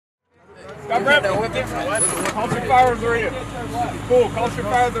Constant fire of the radio. Cool, constant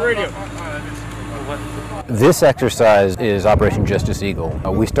fire of the radio. This exercise is Operation Justice Eagle.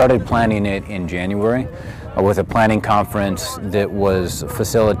 We started planning it in January with a planning conference that was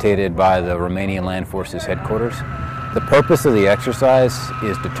facilitated by the Romanian Land Forces headquarters. The purpose of the exercise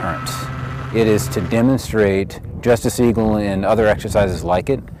is deterrence. It is to demonstrate Justice Eagle and other exercises like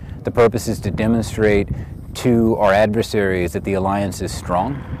it. The purpose is to demonstrate to our adversaries that the alliance is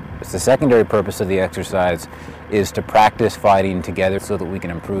strong. The secondary purpose of the exercise is to practice fighting together so that we can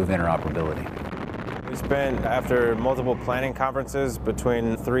improve interoperability. We spent, after multiple planning conferences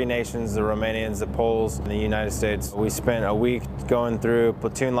between three nations, the Romanians, the Poles, and the United States, we spent a week going through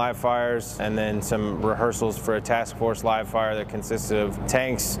platoon live fires and then some rehearsals for a task force live fire that consisted of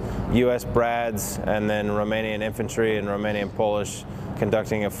tanks, U.S. Brads, and then Romanian infantry and Romanian and Polish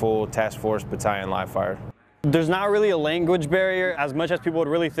conducting a full task force battalion live fire. There's not really a language barrier as much as people would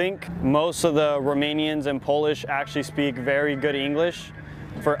really think. Most of the Romanians and Polish actually speak very good English.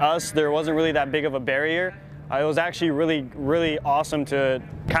 For us, there wasn't really that big of a barrier. It was actually really awesome to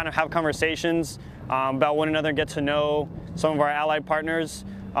kind of have conversations about one another and get to know some of our allied partners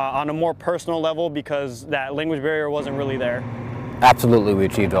on a more personal level because that language barrier wasn't really there. Absolutely, we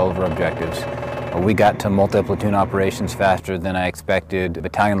achieved all of our objectives. We got to multi-platoon operations faster than I expected,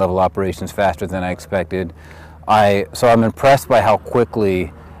 battalion level operations faster than I expected. So I'm impressed by how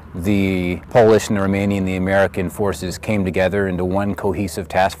quickly the Polish and the Romanian and the American forces came together into one cohesive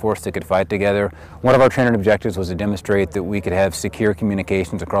task force that could fight together. One of our training objectives was to demonstrate that we could have secure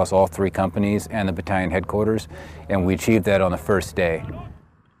communications across all three companies and the battalion headquarters, and we achieved that on the first day.